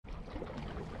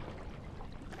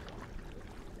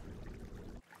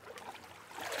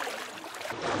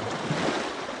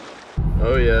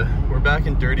Oh yeah, we're back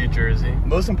in dirty Jersey.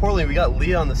 Most importantly, we got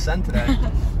Leah on the scent today.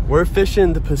 We're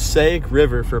fishing the Passaic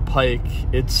River for pike.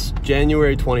 It's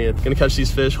January 20th. Gonna catch these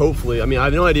fish, hopefully. I mean, I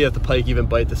have no idea if the pike even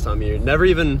bite this time of year. Never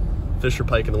even fished for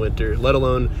pike in the winter, let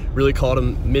alone really caught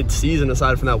them mid-season,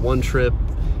 aside from that one trip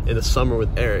in the summer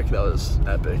with Eric. That was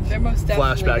epic. They're most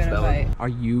definitely Flashback to that bite. one. Are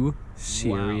you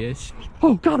serious? Wow.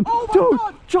 Oh, got him. Oh, dude,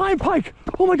 God. Giant pike.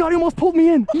 Oh my God, he almost pulled me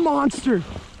in. Monster.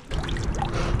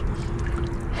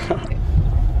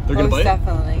 They're gonna bite?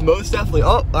 Definitely. Most definitely. Oh,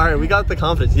 all right, we got the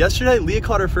confidence. Yesterday, Leah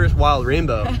caught her first wild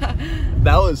rainbow.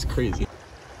 That was crazy.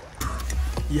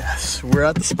 Yes, we're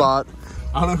at the spot.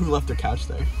 I don't know who left their couch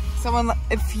there. Someone,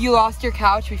 if you lost your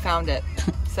couch, we found it.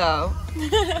 So.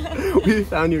 We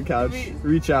found your couch.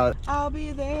 Reach out. I'll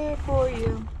be there for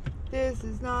you. This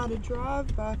is not a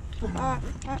drive-by.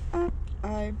 Do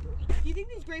you think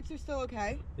these grapes are still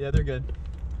okay? Yeah, they're good.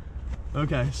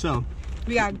 Okay, so.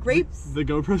 We got grapes. The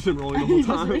GoPro's been rolling the whole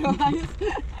time.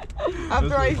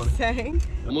 After I sang.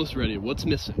 Almost ready. What's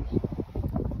missing?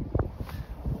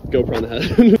 GoPro on the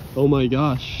head. Oh my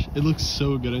gosh, it looks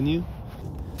so good on you.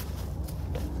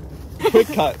 Quick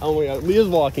cut. Oh my God, Leah's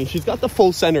walking. She's got the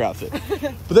full center outfit,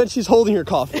 but then she's holding her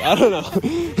coffee. I don't know.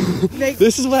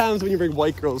 This is what happens when you bring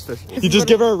white girls fishing. You just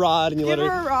give her a rod and you let her.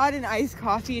 Give her a rod and iced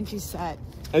coffee, and she's set.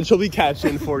 And she'll be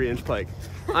catching 40-inch pike.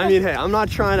 I mean, hey, I'm not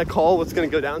trying to call what's gonna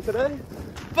go down today,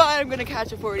 but I'm gonna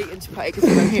catch a 40-inch pike, is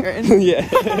what I'm hearing.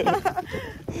 Yeah.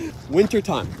 Winter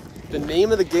time. The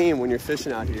name of the game when you're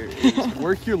fishing out here is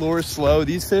work your lures slow.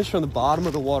 These fish are on the bottom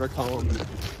of the water column,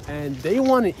 and they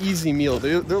want an easy meal.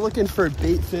 They're looking for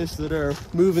bait fish that are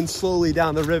moving slowly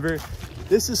down the river.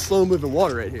 This is slow moving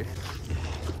water right here.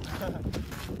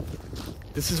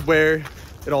 This is where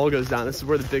it all goes down. This is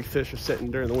where the big fish are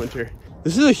sitting during the winter.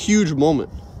 This is a huge moment.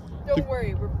 Don't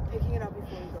worry, we're picking it up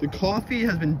before we go. The coffee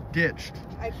has been ditched.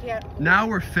 I can't. Now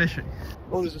we're fishing.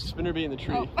 Oh, there's a spinnerbait in the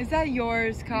tree. Oh, is that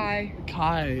yours, Kai?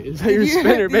 Kai, is that your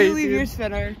spinnerbait? Did you leave your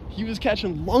spinner? He was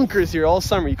catching lunkers here all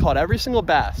summer. He caught every single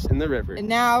bass in the river. And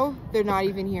now they're not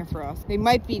even here for us. They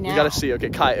might be now. We gotta see. Okay,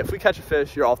 Kai, if we catch a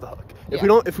fish, you're off the hook.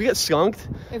 If we get skunked,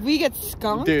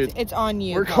 dude, it's on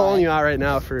you. We're calling you out right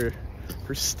now for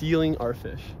stealing our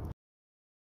fish.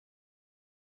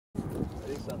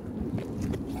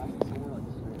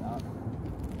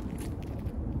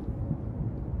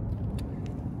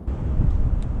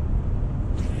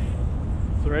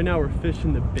 So right now we're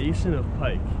fishing the basin of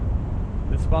Pike.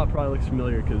 This spot probably looks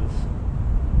familiar because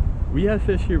we had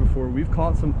fish here before. We've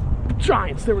caught some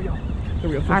giants. There we go. There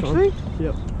we go. Fish actually? On.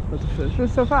 Yep, that's a fish. It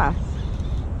was so fast.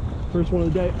 First one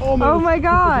of the day. Oh my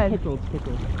God. It's a pickerel. It's a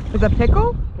pickerel. Is that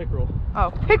pickle? Pickerel.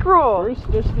 Oh, pickerel. First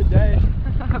fish of the day.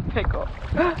 Pickle.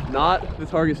 Not the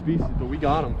target species, but we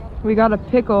got them. We got a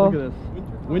pickle. Look at this.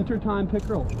 Wintertime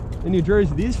pickerel in New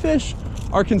Jersey. These fish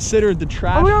are considered the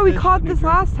trash. Oh my God, we fish caught in New this Jersey.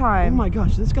 last time. Oh my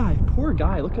gosh, this guy, poor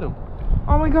guy, look at him.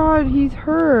 Oh my God, he's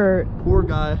hurt. Poor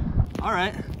guy. All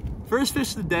right, first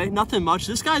fish of the day, nothing much.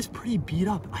 This guy's pretty beat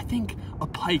up. I think a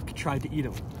pike tried to eat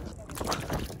him.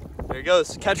 There he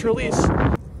goes, catch and release.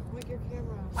 With your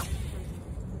camera.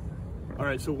 All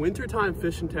right, so wintertime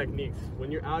fishing techniques. When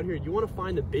you're out here, you want to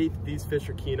find the bait that these fish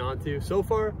are keen onto. So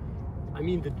far, I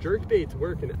mean, the jerk bait's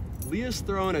working. Leah's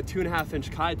throwing a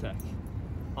 2.5-inch Kitech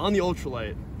on the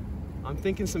ultralight. I'm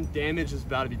thinking some damage is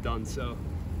about to be done, so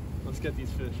let's get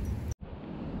these fish.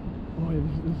 Oh, yeah,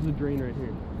 this is a drain right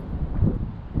here.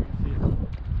 See it? So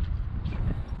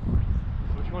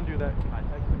what you want to do with that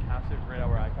Kitech is cast it right out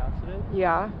where I casted it.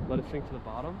 Yeah. Let it sink to the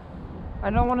bottom. I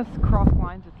don't want to cross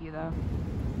lines with you though.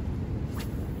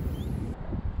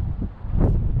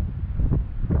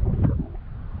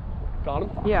 Got him?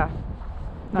 Yeah.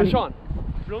 Fish on.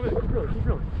 Keep reeling, keep reeling, keep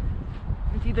reeling.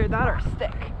 It's either that or a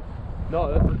stick.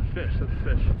 No, that's a fish. That's a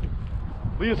fish.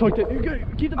 Leah's hooked it. You gotta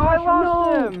keep the Oh, I pressure.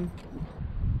 lost him.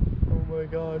 Oh my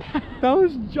gosh. That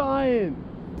was giant.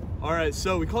 All right,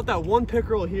 so we caught that one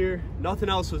pickerel here. Nothing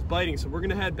else was biting, so we're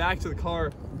gonna head back to the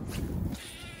car.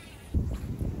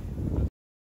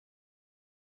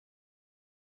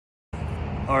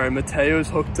 All right, Mateo's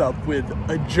hooked up with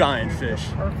a giant fish.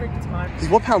 Perfect time.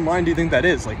 What pound line do you think that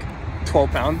is? Like 12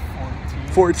 pound?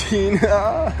 14. 14?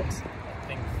 I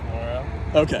think Flora.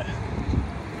 Okay.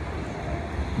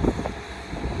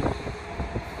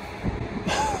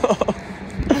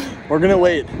 We're gonna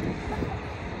wait.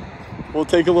 We'll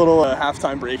take a little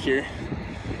halftime break here.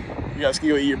 You guys can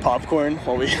go eat your popcorn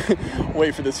while we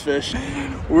wait for this fish.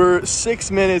 We're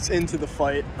 6 minutes into the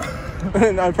fight,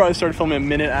 and I probably started filming a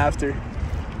minute after.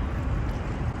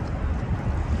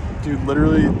 Dude,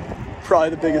 literally,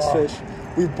 probably the biggest fish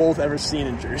we've both ever seen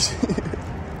in Jersey.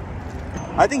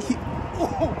 I think he.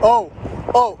 Oh,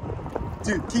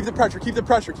 Dude, keep the pressure, keep the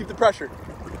pressure, keep the pressure.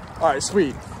 All right,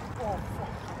 sweet.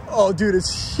 Oh, dude,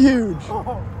 it's huge.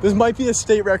 This might be a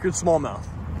state record smallmouth.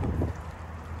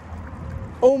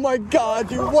 Oh my God,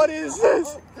 dude, what is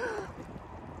this?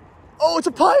 Oh, it's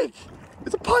a pike.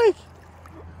 It's a pike.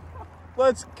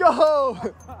 Let's go.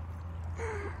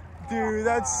 Dude,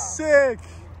 that's sick.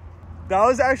 That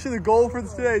was actually the goal for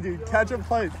today, dude. Catch a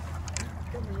pike.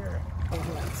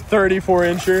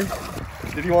 34-incher.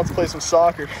 Dude, he wants to play some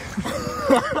soccer.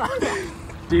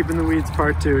 Deep in the weeds,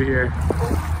 part 2 here.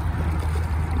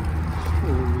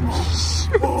 Holy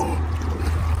shit.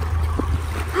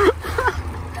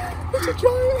 It's a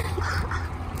giant.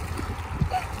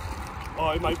 Oh,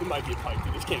 it might be a pike,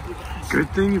 dude. This can't be bad. Good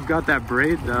thing you've got that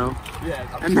braid though. Yeah.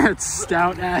 And that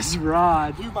stout ass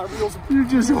rod. Dude, my reels. You're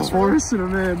just horsing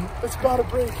them in. It's gotta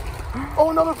break. Oh,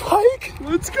 another pike.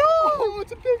 Let's go. Oh,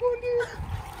 it's a big one, dude.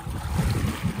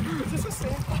 Is this the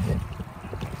same pike?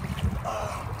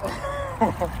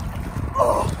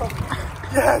 Oh,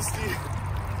 yes, dude.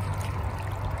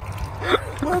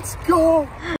 Let's go.